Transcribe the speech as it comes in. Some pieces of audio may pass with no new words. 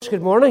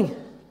good morning.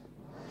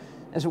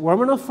 Is it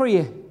warm enough for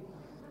you?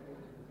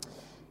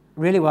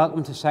 Really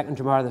welcome to Second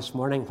Dramara this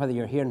morning, whether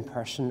you're here in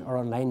person or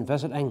online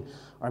visiting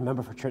or a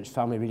member of our church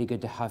family. Really good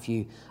to have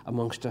you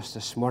amongst us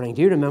this morning.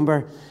 Do you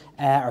remember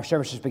our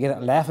services begin at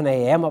 11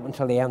 a.m. up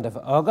until the end of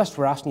August?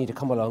 We're asking you to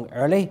come along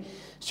early.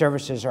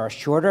 Services are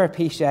shorter.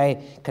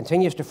 PCI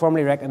continues to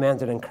formally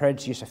recommend and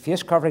encourage use of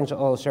face coverings at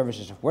all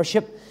services of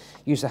worship.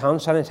 Use the hand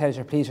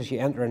sanitizer, please, as you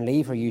enter and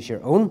leave, or use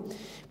your own.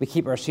 We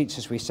keep our seats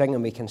as we sing,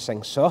 and we can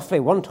sing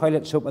softly. One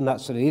toilet's open,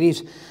 that's the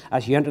ladies,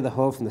 as you enter the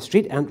hall from the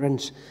street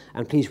entrance.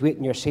 And please wait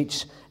in your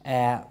seats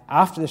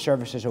after the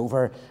service is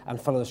over and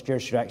follow the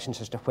steward's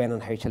directions as to when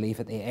and how to leave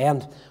at the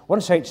end.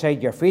 Once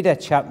outside, you're free to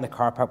chat in the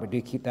car park, but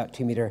do keep that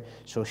 2-metre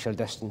social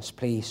distance,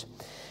 please.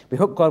 We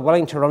hope, God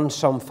willing, to run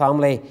some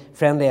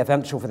family-friendly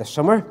events over the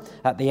summer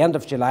at the end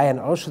of July and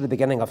also the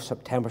beginning of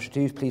September. So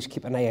do please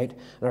keep an eye out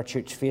on our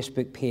church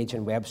Facebook page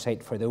and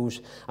website for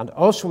those. And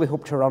also we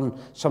hope to run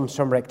some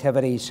summer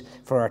activities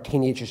for our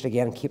teenagers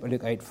again. Keep a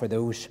look out for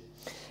those.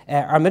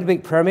 Our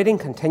midweek prayer meeting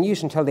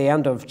continues until the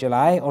end of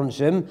July on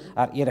Zoom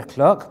at 8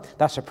 o'clock.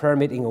 That's a prayer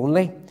meeting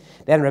only.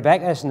 Then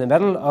Rebecca is in the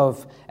middle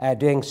of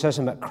doing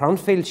CISM at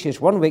Cronfield. She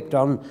has 1 week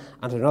done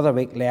and another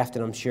week left,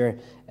 and I'm sure,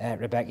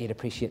 Rebecca, you'd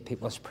appreciate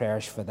people's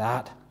prayers for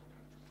that.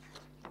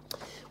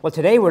 Well,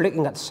 today we're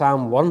looking at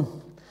Psalm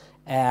 1,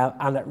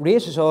 and it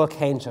raises all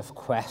kinds of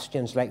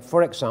questions, like,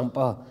 for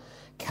example,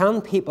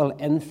 can people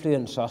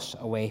influence us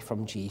away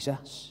from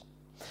Jesus?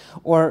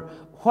 Or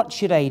what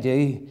should I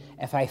do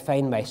if I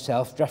find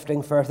myself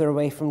drifting further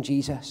away from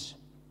Jesus?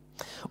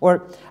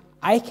 Or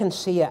I can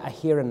see a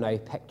here and now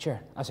picture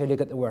as I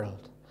look at the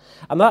world.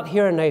 And that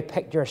here and now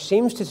picture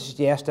seems to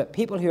suggest that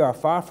people who are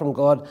far from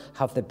God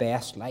have the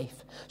best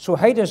life. So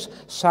how does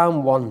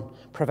Psalm 1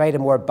 provide a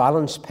more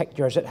balanced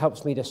picture as it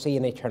helps me to see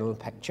an eternal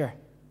picture?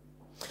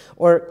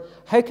 Or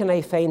how can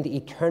I find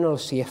eternal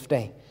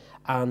safety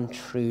and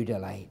true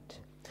delight?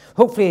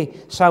 Hopefully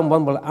Psalm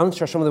 1 will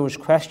answer some of those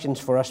questions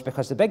for us,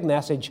 because the big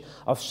message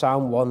of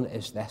Psalm 1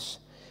 is this: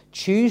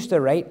 choose the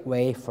right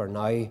way for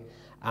now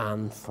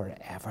and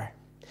forever.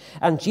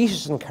 And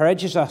Jesus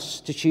encourages us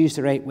to choose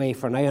the right way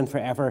for now and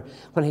forever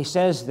when he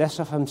says this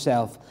of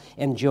himself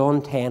in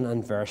John 10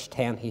 and verse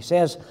 10. He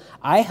says,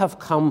 I have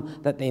come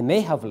that they may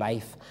have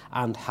life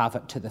and have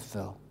it to the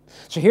full.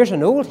 So here's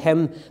an old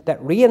hymn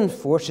that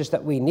reinforces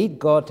that we need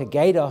God to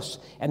guide us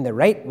in the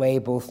right way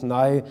both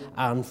now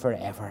and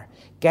forever.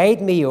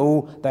 Guide me,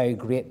 O thou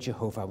great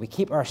Jehovah. We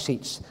keep our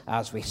seats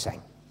as we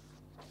sing.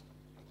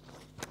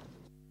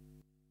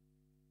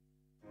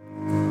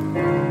 I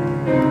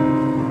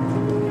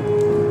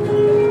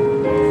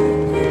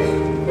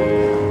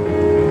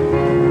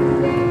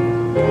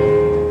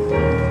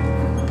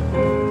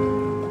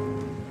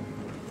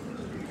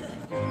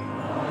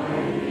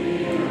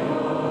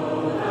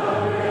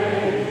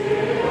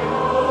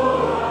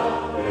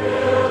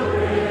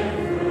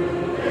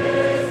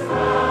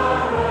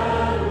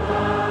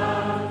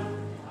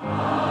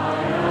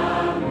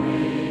am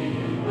weak,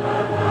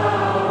 but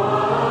thou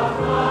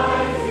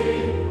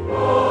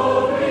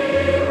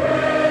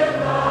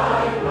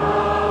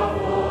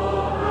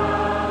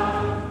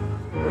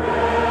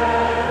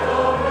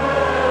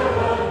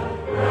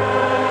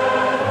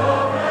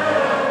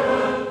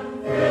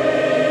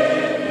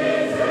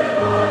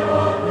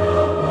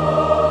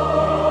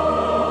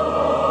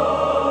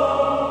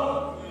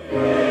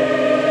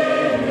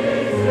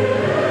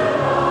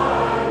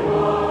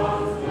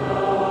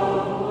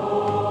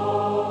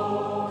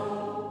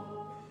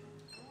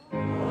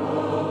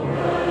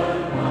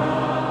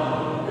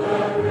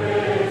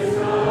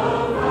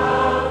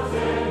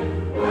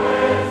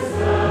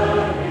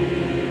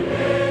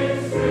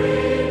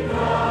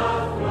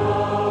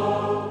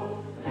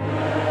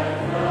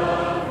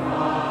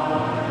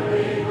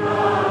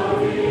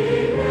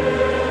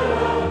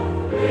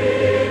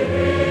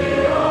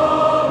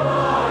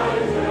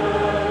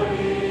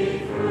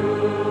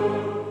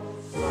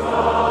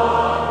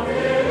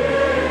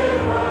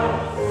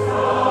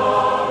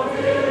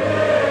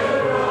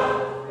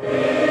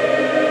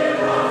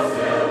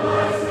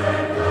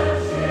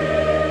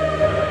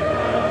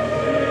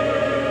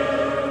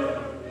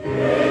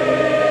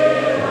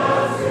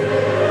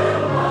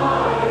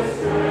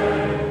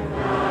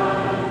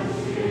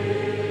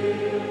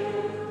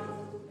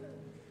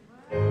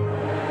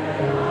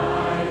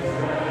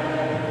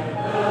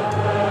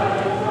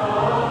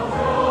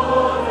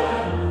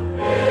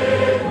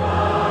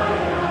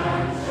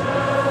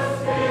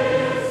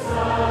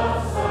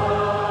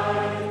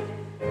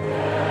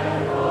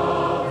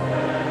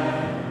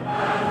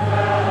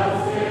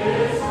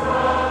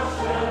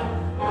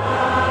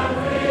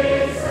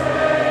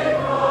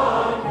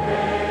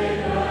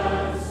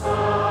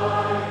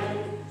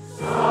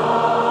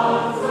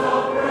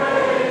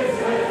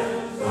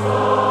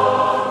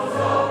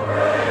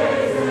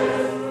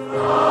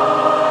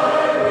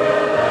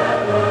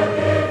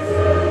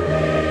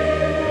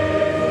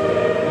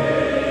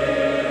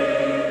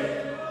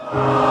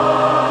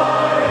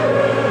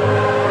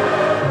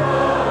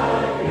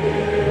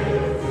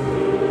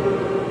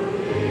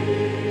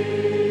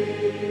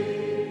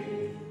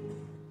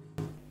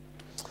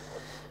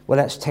Well,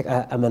 let's take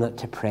a minute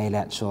to pray.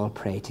 Let's all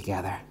pray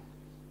together.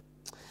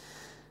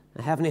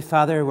 Heavenly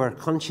Father, we're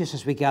conscious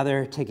as we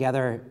gather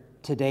together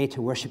today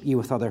to worship you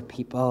with other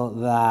people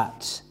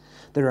that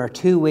there are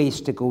two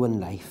ways to go in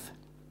life.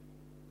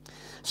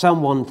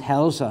 Psalm 1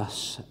 tells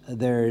us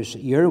there's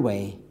your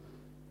way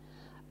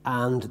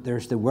and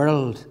there's the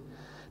world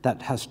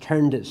that has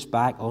turned its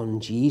back on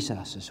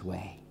Jesus'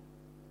 way.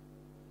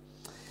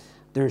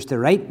 There's the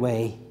right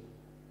way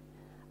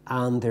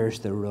and there's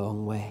the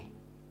wrong way.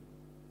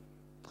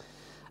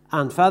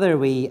 And Father,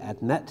 we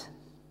admit,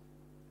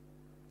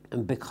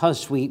 and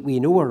because we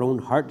know our own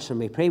hearts and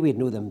we pray we'd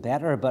know them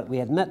better, but we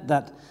admit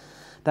that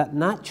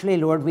naturally,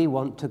 Lord, we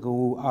want to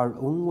go our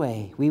own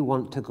way. We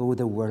want to go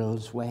the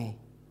world's way.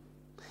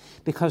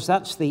 Because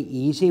that's the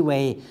easy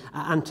way,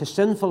 and to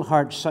sinful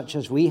hearts such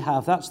as we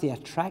have, that's the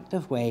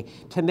attractive way,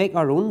 to make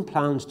our own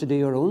plans, to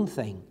do our own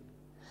thing.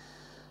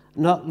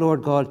 Not,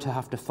 Lord God, to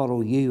have to follow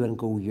you and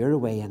go your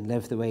way and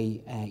live the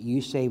way you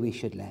say we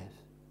should live.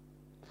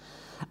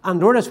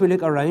 And Lord, as we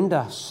look around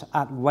us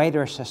at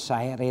wider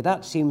society,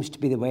 that seems to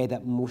be the way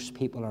that most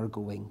people are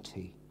going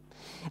to.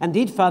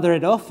 Indeed, Father,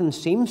 it often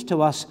seems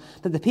to us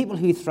that the people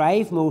who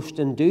thrive most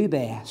and do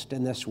best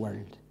in this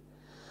world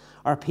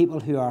are people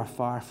who are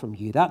far from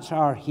you. That's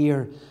our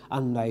here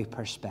and now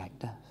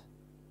perspective.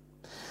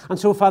 And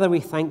so, Father, we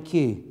thank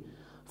you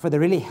for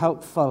the really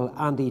helpful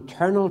and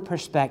eternal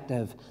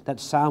perspective that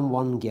Psalm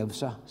 1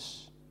 gives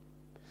us.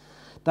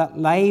 That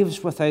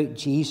lives without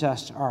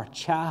Jesus are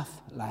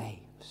chaff lives,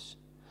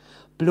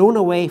 blown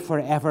away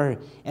forever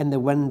in the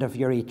wind of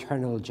your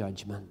eternal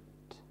judgment.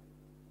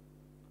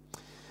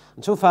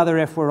 And so, Father,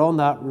 if we're on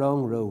that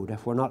wrong road,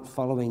 if we're not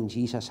following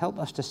Jesus, help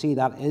us to see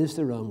that is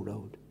the wrong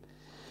road.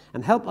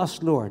 And help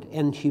us, Lord,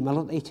 in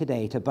humility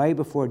today to bow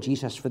before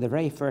Jesus for the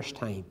very first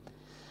time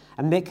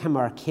and make him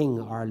our King,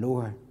 our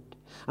Lord,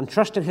 and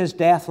trust in his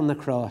death on the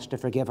cross to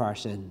forgive our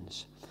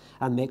sins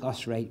and make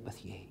us right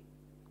with you.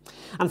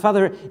 And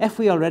Father, if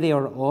we already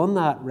are on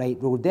that right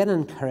road, then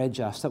encourage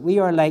us that we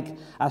are like,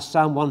 as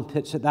Psalm 1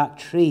 puts it, that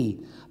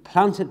tree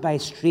planted by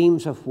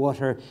streams of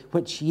water,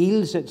 which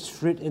yields its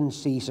fruit in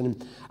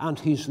season and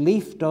whose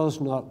leaf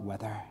does not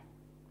wither.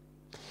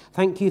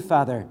 Thank you,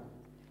 Father,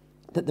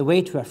 that the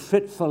way to a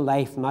fruitful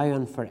life now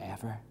and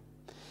forever,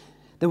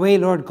 the way,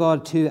 Lord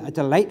God, to a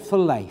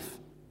delightful life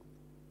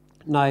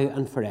now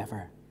and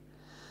forever,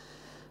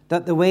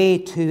 that the way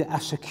to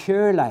a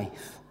secure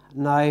life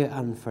now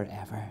and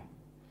forever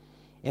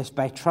is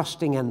by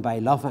trusting in, by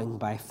loving,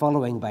 by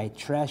following, by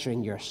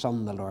treasuring your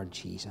Son, the Lord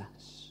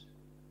Jesus.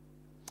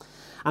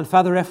 And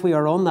Father, if we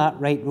are on that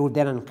right road,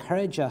 then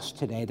encourage us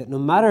today that no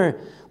matter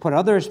what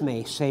others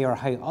may say or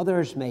how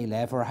others may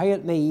live or how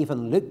it may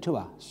even look to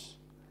us,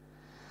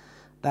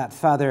 that,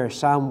 Father,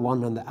 Psalm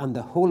 1 and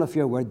the whole of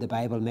your word, the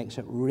Bible, makes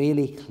it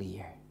really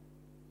clear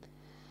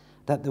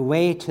that the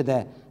way to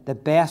the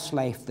best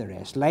life there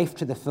is, life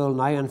to the full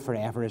now and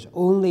forever, is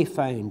only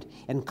found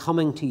in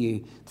coming to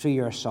you through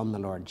your Son, the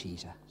Lord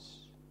Jesus.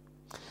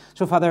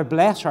 So, Father,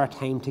 bless our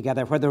time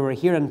together, whether we're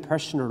here in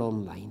person or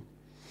online.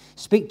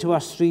 Speak to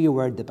us through your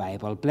word, the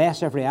Bible.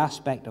 Bless every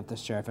aspect of the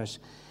service.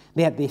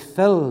 May it be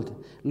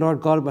filled,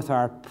 Lord God, with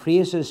our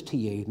praises to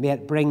you. May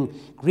it bring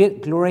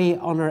great glory,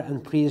 honour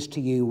and praise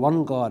to you,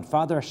 one God,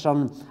 Father,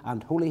 Son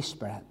and Holy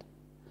Spirit.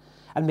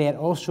 And may it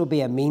also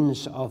be a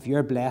means of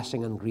your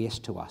blessing and grace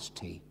to us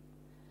too.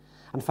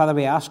 And Father,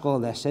 we ask all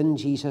this in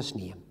Jesus'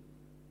 name.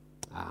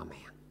 Amen.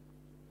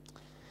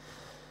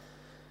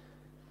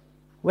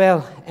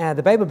 Well,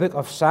 the Bible book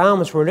of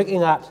Psalms we're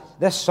looking at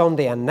this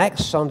Sunday and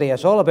next Sunday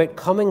is all about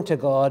coming to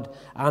God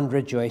and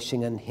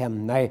rejoicing in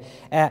him. Now,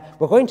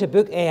 we're going to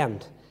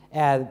bookend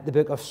the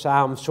book of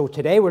Psalms. So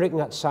today we're looking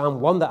at Psalm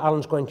 1 that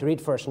Alan's going to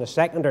read for us in a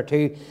second or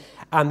two.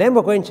 And then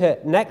we're going to,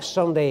 next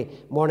Sunday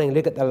morning,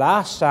 look at the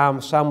last Psalm,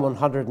 Psalm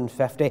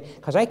 150,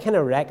 because I kind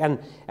of reckon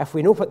if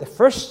we know what the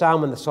first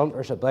Psalm in the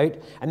Psalter is about,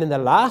 and then the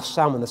last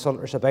Psalm in the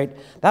Psalter is about,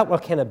 that will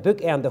kind of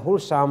bookend the whole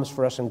Psalms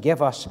for us and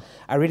give us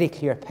a really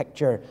clear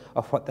picture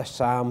of what the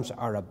Psalms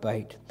are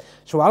about.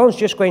 So Alan's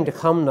just going to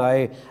come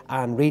now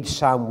and read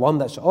Psalm 1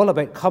 that's all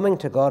about coming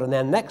to God, and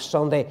then next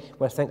Sunday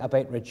we'll think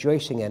about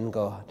rejoicing in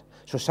God.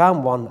 So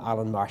Psalm 1,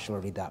 Alan Marshall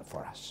will read that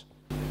for us.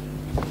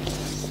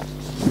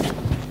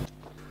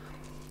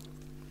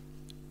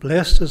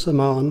 Blessed is the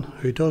man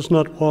who does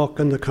not walk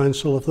in the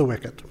counsel of the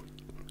wicked,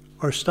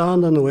 or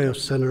stand in the way of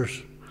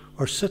sinners,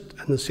 or sit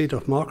in the seat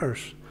of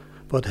mockers.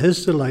 But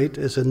his delight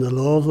is in the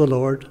law of the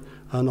Lord,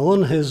 and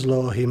on his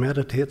law he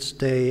meditates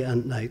day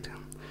and night.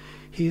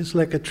 He is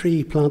like a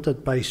tree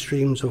planted by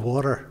streams of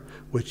water,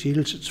 which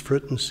yields its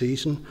fruit in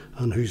season,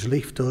 and whose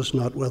leaf does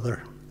not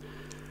wither.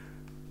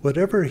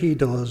 Whatever he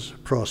does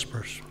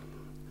prospers.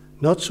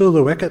 Not so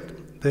the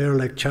wicked, they are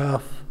like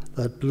chaff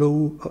that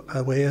blow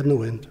away in the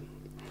wind.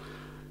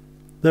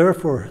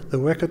 Therefore the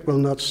wicked will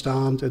not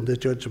stand in the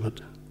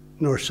judgment,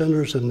 nor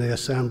sinners in the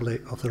assembly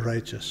of the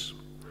righteous.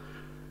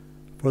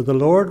 For the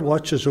Lord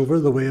watches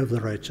over the way of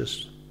the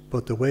righteous,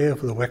 but the way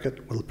of the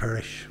wicked will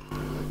perish.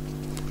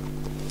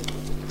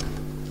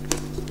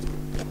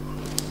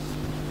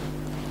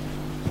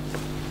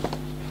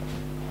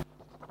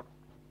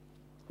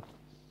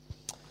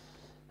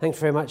 Thanks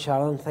very much,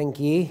 Alan. Thank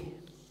you.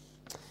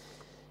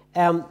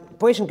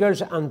 Boys and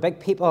girls and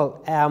big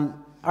people,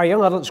 our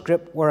young adults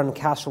group were in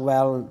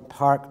Castlewellan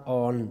Park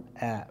on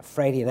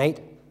Friday night.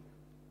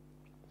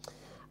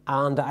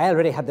 And I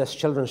already had this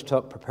children's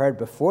talk prepared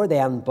before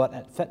then, but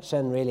it fits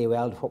in really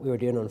well to what we were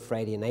doing on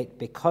Friday night,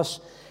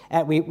 because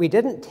we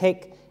didn't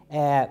take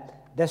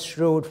this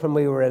road when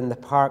we were in the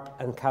park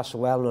in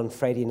Castlewellan on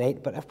Friday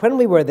night, but when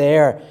we were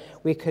there,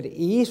 we could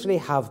easily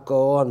have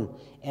gone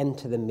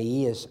into the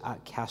maze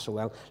at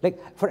Castlewellan.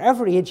 Like, for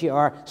every age you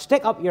are,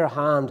 stick up your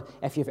hand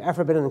if you've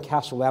ever been in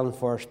Castlewellan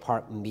Forest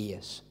Park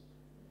maze.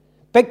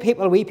 Big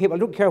people, wee people, I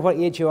don't care what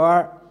age you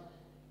are.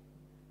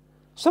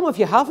 Some of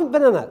you haven't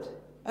been in it.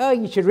 Oh,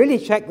 you should really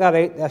check that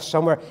out this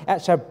summer.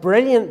 It's a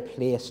brilliant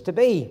place to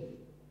be.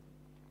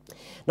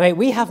 Now,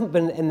 we haven't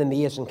been in the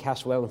maze in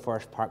Castlewellan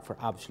Forest Park for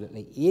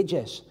absolutely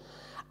ages.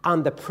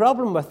 And the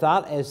problem with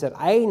that is that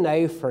I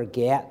now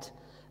forget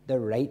the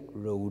right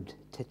road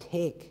to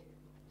take.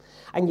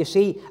 And you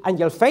see, and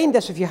you'll find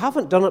this if you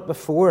haven't done it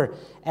before,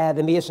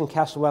 the maze in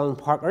Castlewellan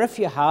Park, or if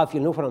you have,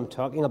 you'll know what I'm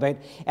talking about.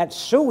 It's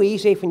so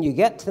easy when you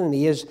get to the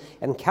maze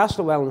in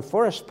Castlewellan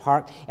Forest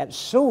Park, it's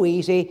so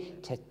easy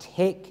to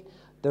take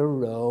the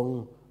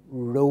wrong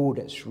road.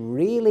 It's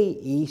really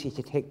easy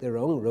to take the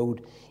wrong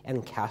road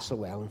in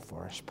Castlewellan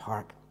Forest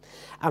Park.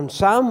 And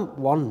Psalm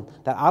 1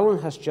 that Alan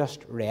has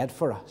just read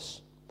for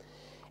us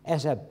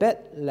is a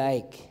bit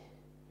like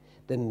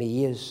the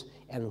maze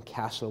in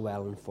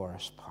Castlewellan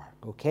Forest Park.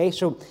 Okay,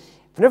 so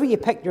whenever you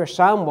pick your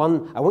Psalm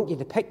 1, I want you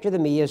to picture the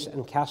maze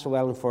in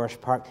Castlewellan Forest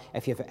Park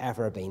if you've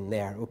ever been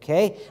there,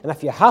 okay? And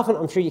if you haven't,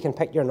 I'm sure you can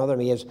picture another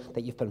maze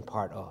that you've been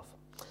part of.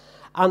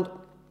 And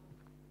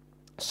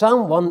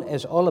Psalm 1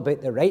 is all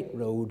about the right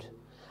road,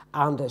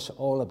 and it's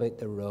all about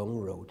the wrong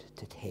road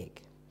to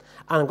take.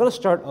 And I'm going to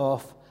start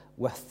off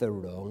with the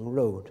wrong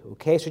road,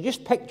 okay? So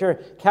just picture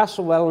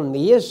Castlewellan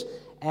maze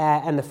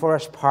in the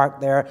Forest Park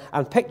there,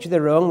 and picture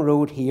the wrong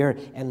road here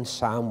in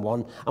Psalm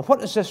 1. And what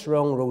does this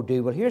wrong road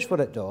do? Well, here's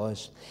what it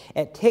does.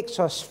 It takes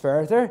us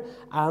further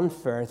and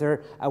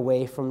further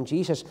away from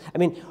Jesus. I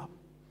mean,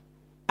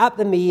 at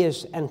the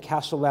maze in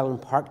Castlewellan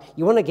Park,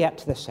 you want to get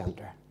to the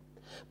centre.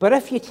 But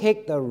if you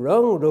take the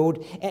wrong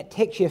road, it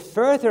takes you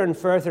further and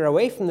further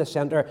away from the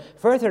centre,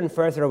 further and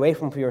further away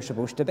from where you're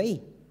supposed to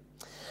be.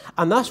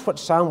 And that's what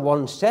Psalm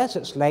 1 says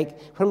it's like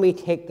when we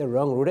take the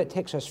wrong road. It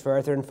takes us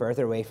further and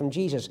further away from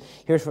Jesus.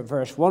 Here's what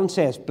verse 1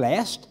 says,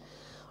 blessed,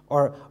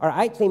 or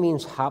actually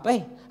means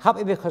happy.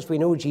 Happy because we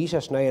know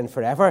Jesus now and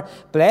forever.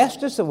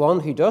 Blessed is the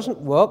one who doesn't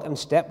walk in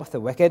step with the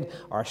wicked,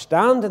 or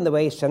stand in the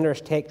way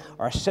sinners take,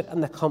 or sit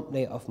in the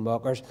company of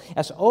mockers.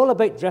 It's all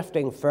about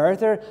drifting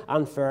further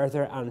and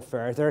further and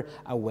further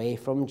away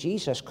from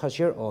Jesus because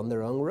you're on the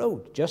wrong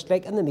road. Just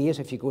like in the maze,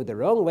 if you go the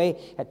wrong way,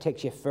 it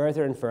takes you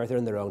further and further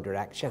in the wrong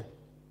direction.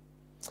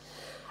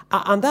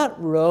 And that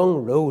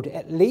wrong road,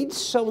 it leads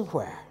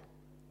somewhere.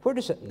 Where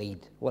does it lead?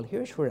 Well,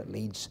 here's where it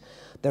leads.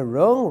 The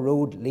wrong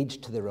road leads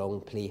to the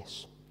wrong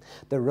place.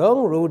 The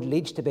wrong road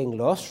leads to being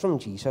lost from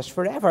Jesus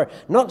forever.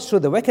 Not so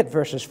the wicked,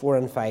 verses 4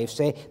 and 5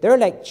 say. They're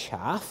like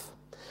chaff.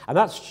 And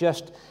that's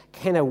just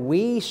kind of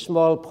wee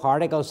small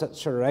particles that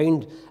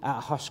surround a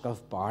husk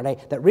of barley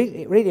that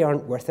really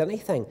aren't worth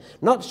anything.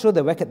 Not so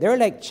the wicked. They're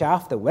like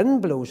chaff the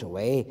wind blows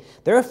away.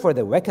 Therefore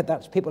the wicked,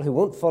 that's people who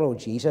won't follow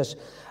Jesus,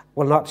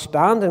 will not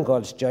stand in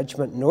God's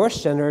judgment, nor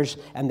sinners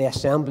in the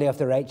assembly of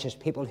the righteous,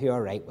 people who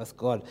are right with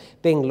God.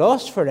 Being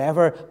lost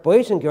forever,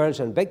 boys and girls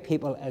and big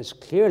people, is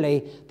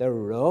clearly the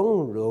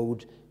wrong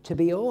road to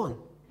be on.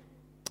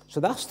 So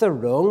that's the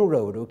wrong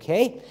road,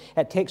 okay?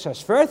 It takes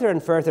us further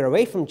and further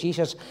away from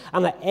Jesus,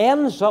 and it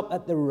ends up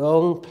at the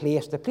wrong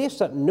place, the place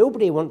that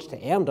nobody wants to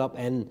end up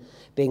in,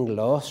 being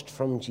lost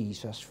from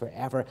Jesus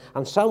forever.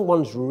 And Psalm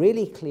 1's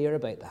really clear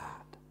about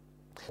that.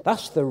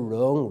 That's the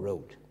wrong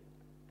road.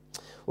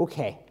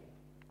 Okay.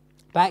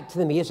 Back to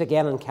the maze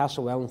again in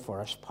Castlewellan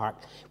Forest Park.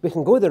 We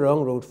can go the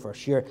wrong road for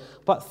sure,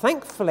 but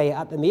thankfully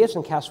at the maze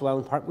in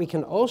Castlewellan Park we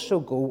can also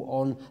go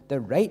on the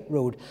right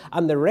road,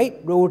 and the right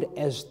road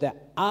is the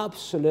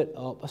absolute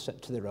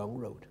opposite to the wrong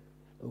road,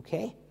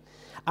 okay?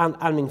 And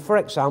I mean, for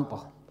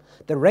example,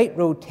 the right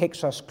road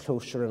takes us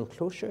closer and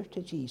closer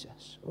to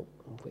Jesus. Oh,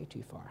 I'm way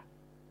too far.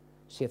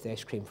 Save the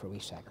ice cream for a wee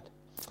second.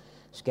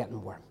 It's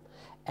getting warm.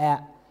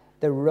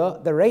 The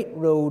right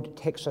road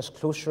takes us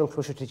closer and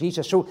closer to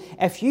Jesus. So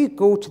if you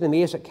go to the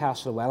maze at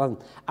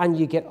Castlewellan and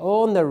you get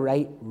on the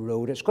right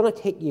road, it's going to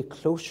take you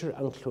closer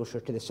and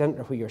closer to the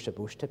centre where you're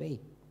supposed to be.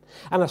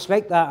 And it's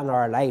like that in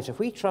our lives. If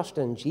we trust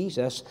in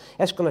Jesus,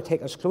 it's going to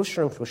take us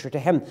closer and closer to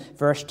him.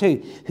 Verse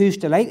 2, whose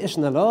delight is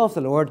in the law of the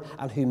Lord,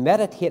 and who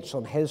meditates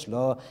on his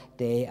law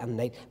day and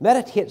night.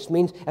 Meditates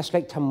means it's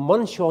like to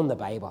munch on the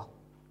Bible.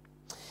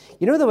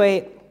 You know the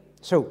way,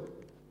 so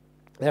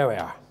there we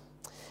are.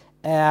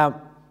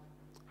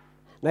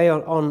 Now,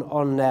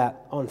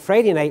 on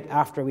Friday night,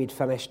 after we'd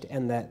finished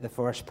in the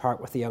Forest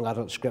Park with the young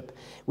adults group,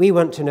 we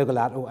went to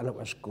Nugalato, and it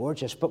was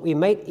gorgeous. But we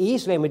might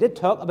easily, and we did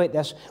talk about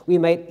this, we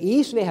might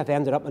easily have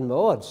ended up in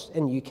Maud's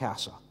in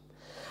Newcastle.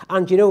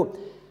 And, you know,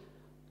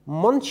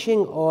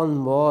 munching on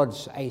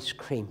Maud's ice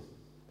cream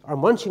or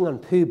munching on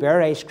Pooh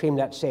Bear ice cream,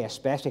 let's say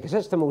especially, because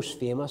it's the most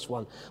famous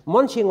one,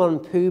 munching on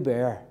Pooh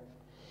Bear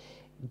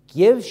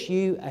gives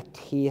you a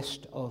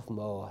taste of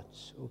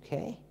Maud's,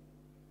 okay?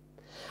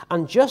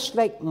 And just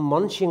like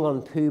munching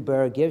on Pooh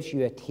Bear gives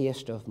you a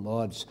taste of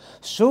Maud's,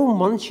 so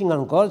munching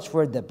on God's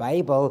Word, the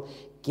Bible,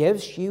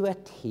 gives you a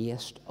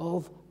taste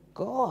of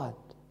God.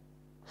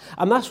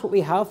 And that's what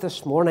we have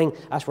this morning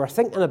as we're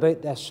thinking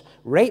about this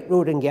right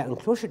road and getting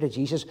closer to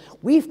Jesus.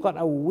 We've got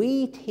a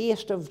wee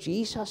taste of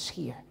Jesus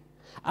here.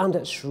 And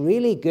it's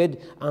really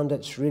good and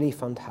it's really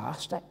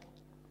fantastic.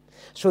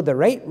 So the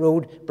right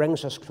road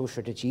brings us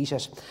closer to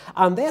Jesus.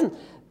 And then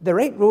the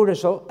right road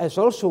is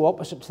also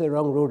opposite to the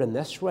wrong road in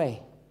this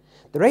way.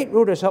 The right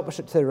road is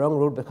opposite to the wrong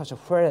road because of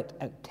where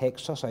it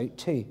takes us out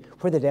to,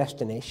 where the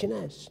destination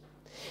is.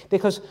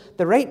 Because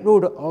the right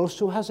road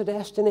also has a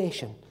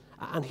destination.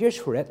 And here's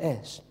where it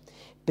is: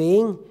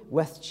 being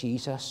with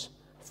Jesus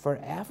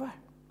forever.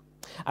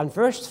 And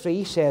verse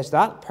 3 says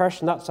that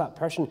person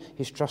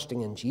who's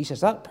trusting in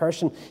Jesus, that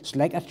person is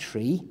like a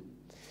tree.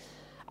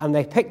 And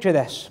I picture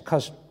this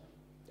because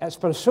it's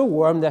been so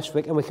warm this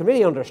week and we can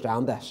really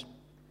understand this.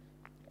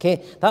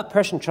 Okay, that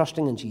person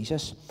trusting in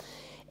Jesus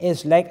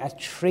is like a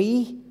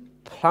tree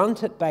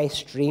planted by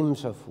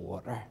streams of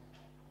water.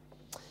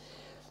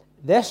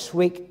 This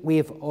week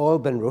we've all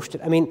been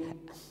roasted. I mean,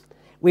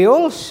 we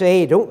all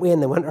say, don't we, in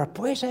the winter,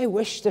 boys, I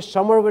wish the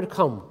summer would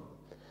come.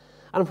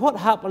 And what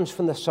happens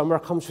when the summer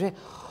comes? We say,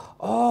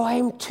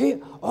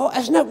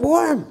 isn't it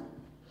warm?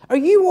 Are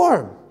you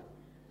warm?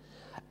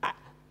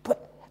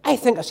 But I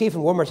think it's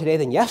even warmer today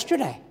than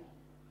yesterday.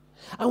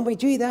 And we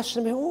do this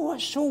and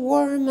it's so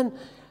warm,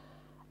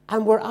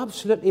 and we're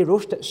absolutely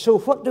roasted. So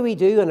what do we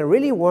do on a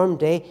really warm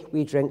day?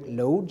 We drink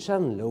loads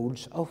and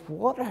loads of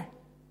water.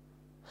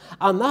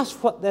 And that's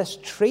what this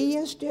tree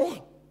is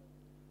doing.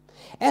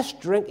 It's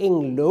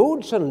drinking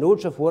loads and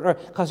loads of water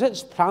because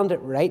it's planted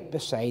right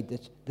beside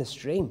the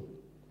stream.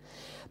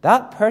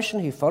 That person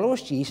who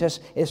follows Jesus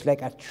is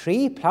like a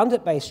tree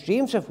planted by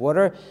streams of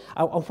water.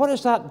 And what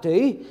does that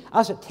do?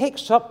 As it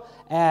takes up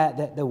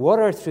the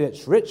water through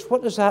its roots,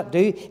 what does that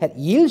do? It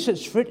yields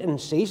its fruit in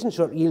season,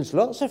 so it yields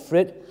lots of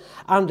fruit,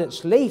 and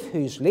its leaf,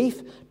 whose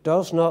leaf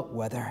does not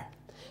wither.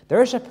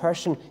 There's a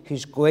person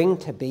who's going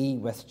to be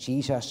with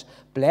Jesus,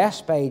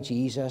 blessed by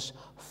Jesus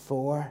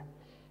forever.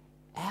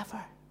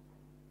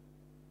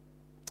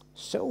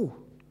 So,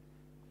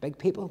 big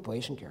people,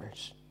 boys and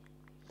girls,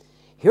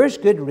 here's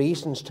good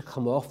reasons to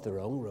come off the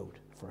wrong road,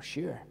 for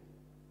sure.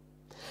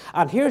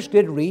 And here's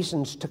good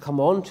reasons to come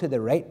on to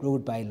the right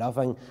road by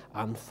loving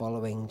and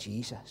following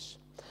Jesus.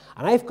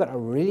 And I've got a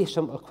really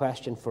simple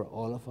question for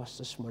all of us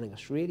this morning.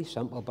 It's really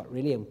simple, but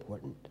really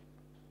important.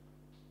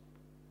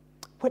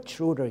 Which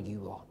road are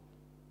you on?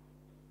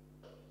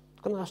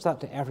 I'm going to ask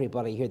that to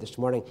everybody here this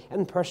morning,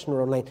 in person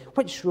or online.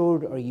 Which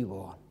road are you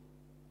on?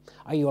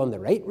 Are you on the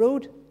right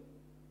road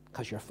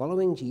because you're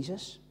following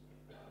Jesus?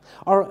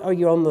 Or are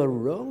you on the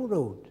wrong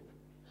road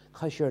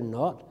because you're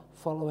not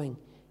following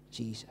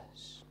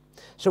Jesus?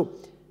 So,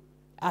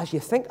 as you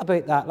think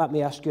about that, let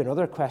me ask you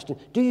another question.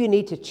 Do you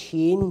need to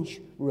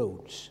change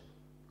roads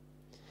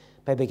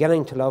by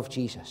beginning to love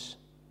Jesus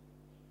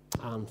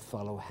and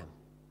follow him?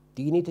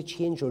 Do you need to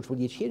change roads? Will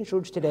you change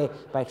roads today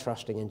by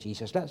trusting in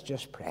Jesus? Let's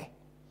just pray.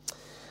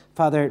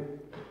 Father,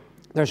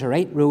 there's a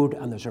right road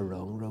and there's a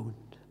wrong road.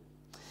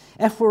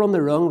 If we're on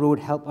the wrong road,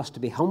 help us to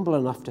be humble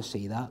enough to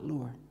see that,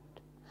 Lord.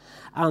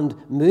 And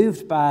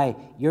moved by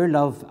your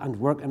love and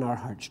work in our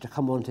hearts to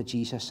come on to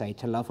Jesus' side,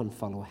 to love and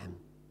follow him.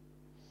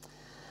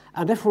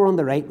 And if we're on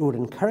the right road,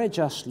 encourage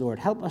us, Lord.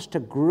 Help us to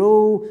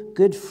grow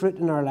good fruit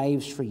in our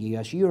lives for you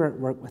as you are at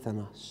work within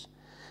us.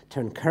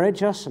 To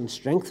encourage us and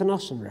strengthen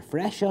us and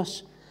refresh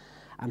us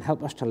and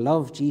help us to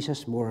love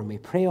Jesus more. And we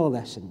pray all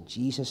this in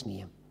Jesus'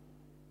 name.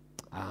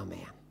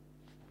 Amen.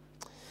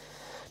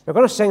 We're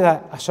going to sing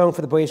a song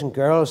for the boys and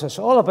girls. It's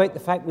all about the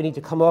fact we need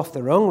to come off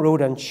the wrong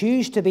road and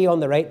choose to be on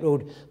the right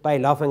road by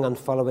loving and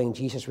following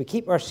Jesus. We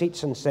keep our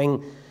seats and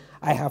sing,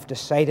 I have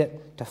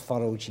decided to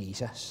follow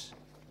Jesus.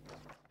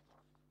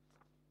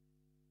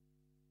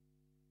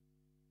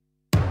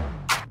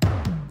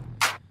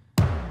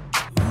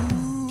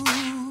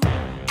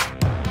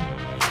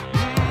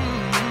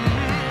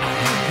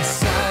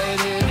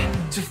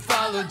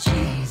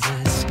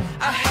 Jesus,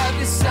 I have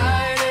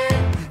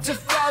decided to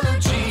follow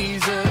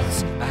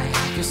Jesus. I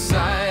have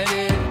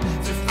decided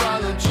to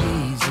follow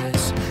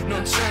Jesus.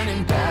 No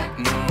turning back,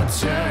 no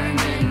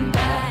turning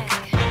back.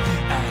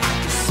 I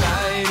have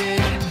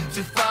decided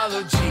to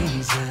follow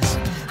Jesus.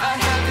 I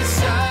have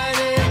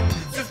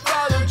decided to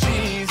follow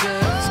Jesus.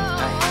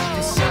 I have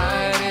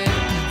decided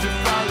to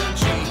follow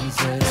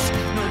Jesus.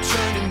 No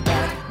turning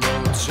back,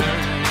 no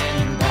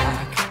turning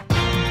back.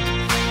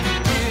 He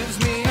gives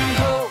me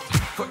hope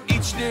for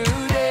each new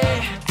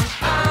day.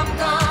 I'm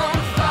gonna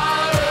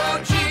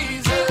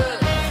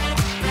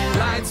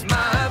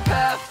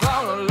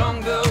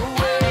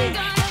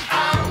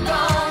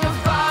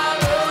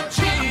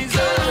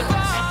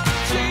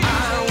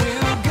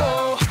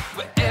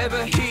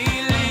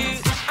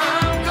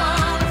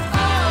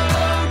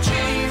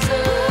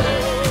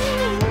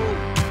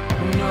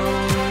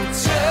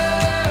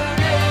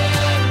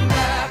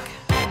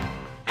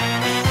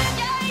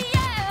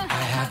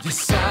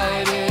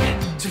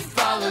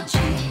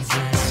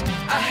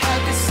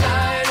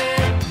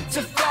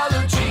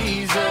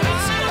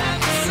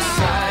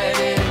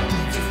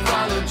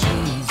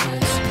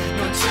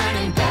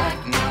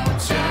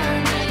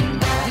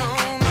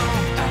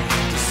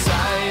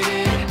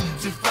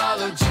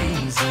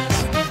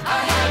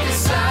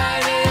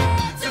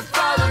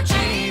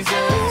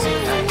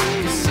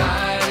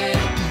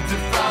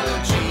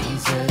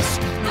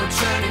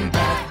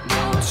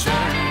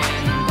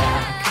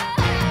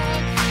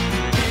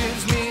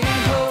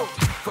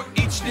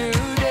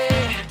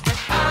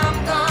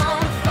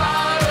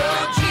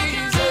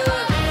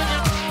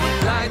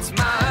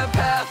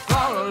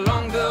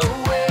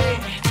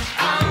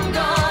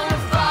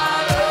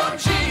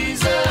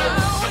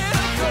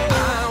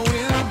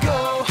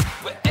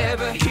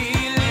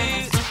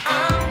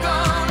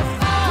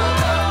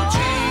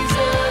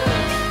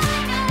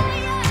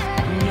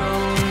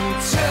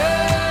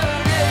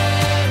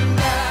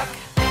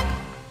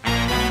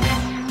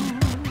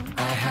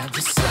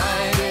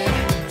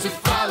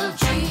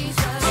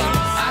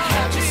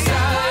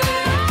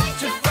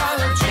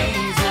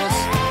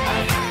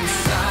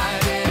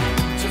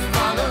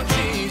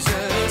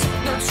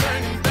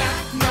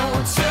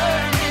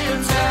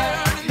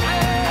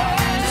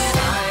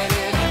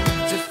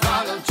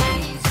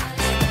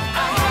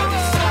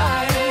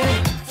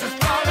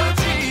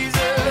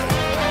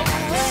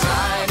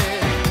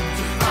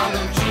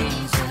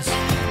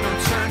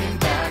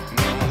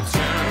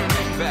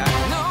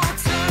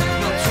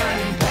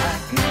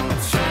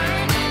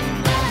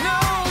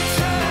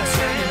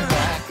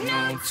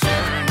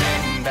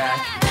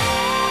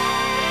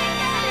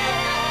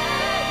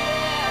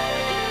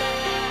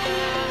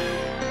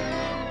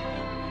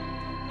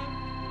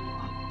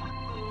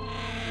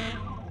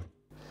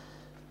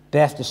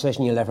best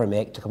decision you'll ever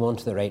make to come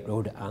onto the right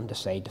road and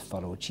decide to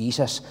follow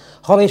Jesus.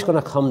 Holly's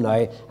going to come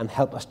now and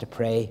help us to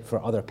pray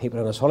for other people.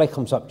 And as Holly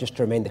comes up, just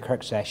to remind the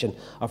Kirk session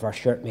of our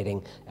short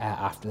meeting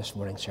after this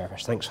morning's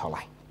service. Thanks,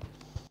 Holly.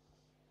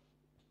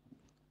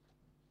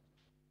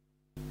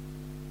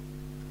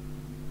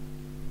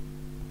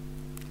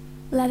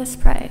 Let us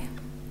pray.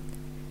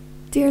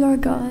 Dear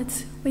Lord God,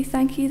 we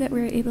thank you that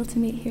we're able to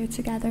meet here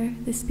together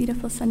this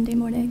beautiful Sunday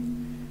morning.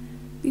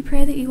 We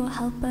pray that you will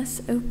help us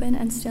open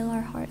and still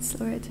our hearts,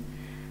 Lord,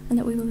 and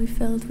that we will be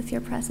filled with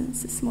your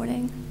presence this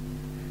morning.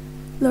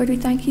 Lord, we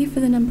thank you for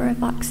the number of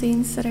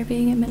vaccines that are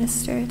being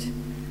administered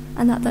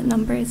and that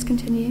number is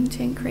continuing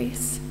to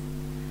increase.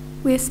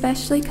 We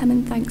especially come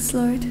in thanks,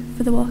 Lord,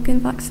 for the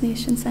walk-in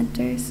vaccination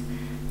centres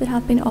that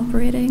have been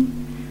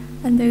operating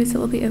and those that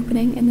will be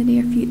opening in the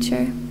near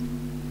future.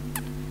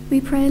 We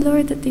pray,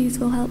 Lord, that these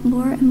will help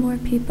more and more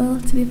people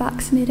to be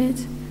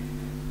vaccinated.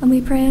 And we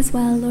pray as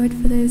well, Lord,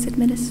 for those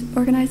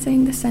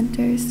organising the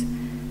centres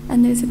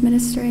and those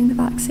administering the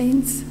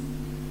vaccines.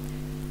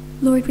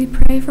 Lord, we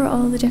pray for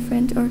all the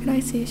different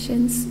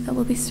organisations that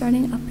will be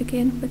starting up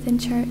again within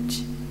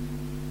church.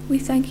 We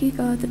thank you,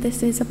 God, that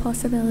this is a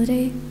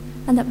possibility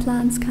and that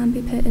plans can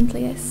be put in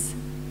place.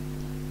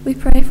 We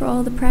pray for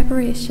all the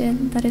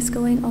preparation that is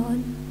going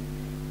on,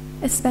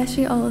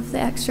 especially all of the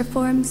extra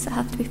forms that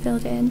have to be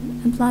filled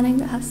in and planning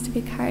that has to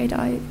be carried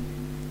out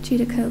due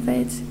to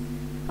COVID.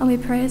 And we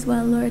pray as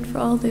well, Lord, for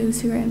all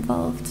those who are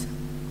involved.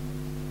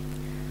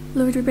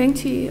 Lord, we bring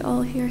to you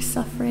all who are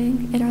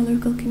suffering in our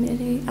local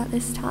community at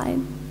this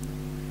time.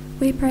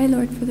 We pray,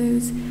 Lord, for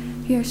those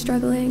who are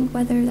struggling,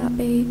 whether that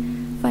be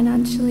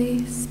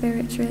financially,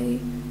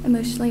 spiritually,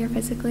 emotionally, or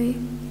physically.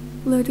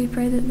 Lord, we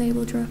pray that they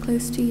will draw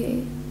close to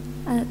you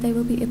and that they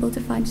will be able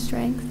to find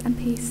strength and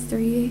peace through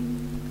you.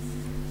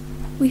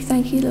 We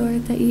thank you,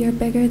 Lord, that you are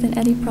bigger than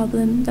any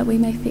problem that we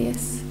may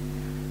face.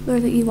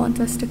 Lord, that you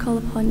want us to call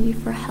upon you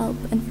for help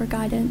and for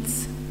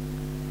guidance.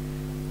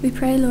 We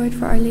pray, Lord,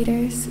 for our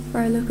leaders, for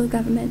our local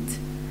government,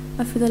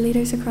 and for the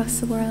leaders across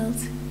the world.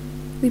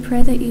 We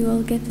pray that you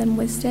will give them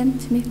wisdom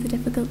to make the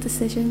difficult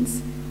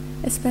decisions,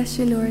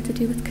 especially, Lord, to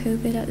do with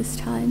COVID at this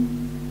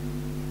time.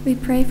 We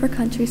pray for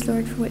countries,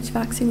 Lord, for which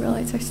vaccine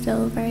rollouts are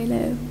still very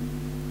low.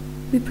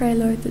 We pray,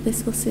 Lord, that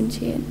this will soon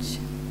change.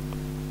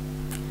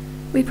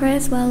 We pray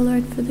as well,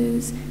 Lord, for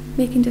those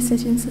making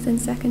decisions within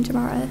Second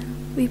Jamara.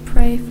 We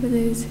pray for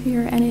those who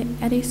are in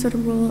any sort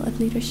of role of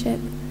leadership.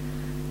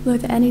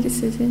 Lord, that any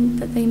decision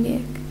that they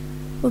make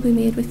will be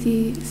made with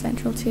you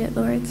central to it,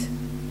 Lord.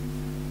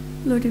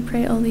 Lord, we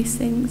pray all these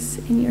things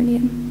in your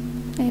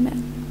name.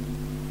 Amen.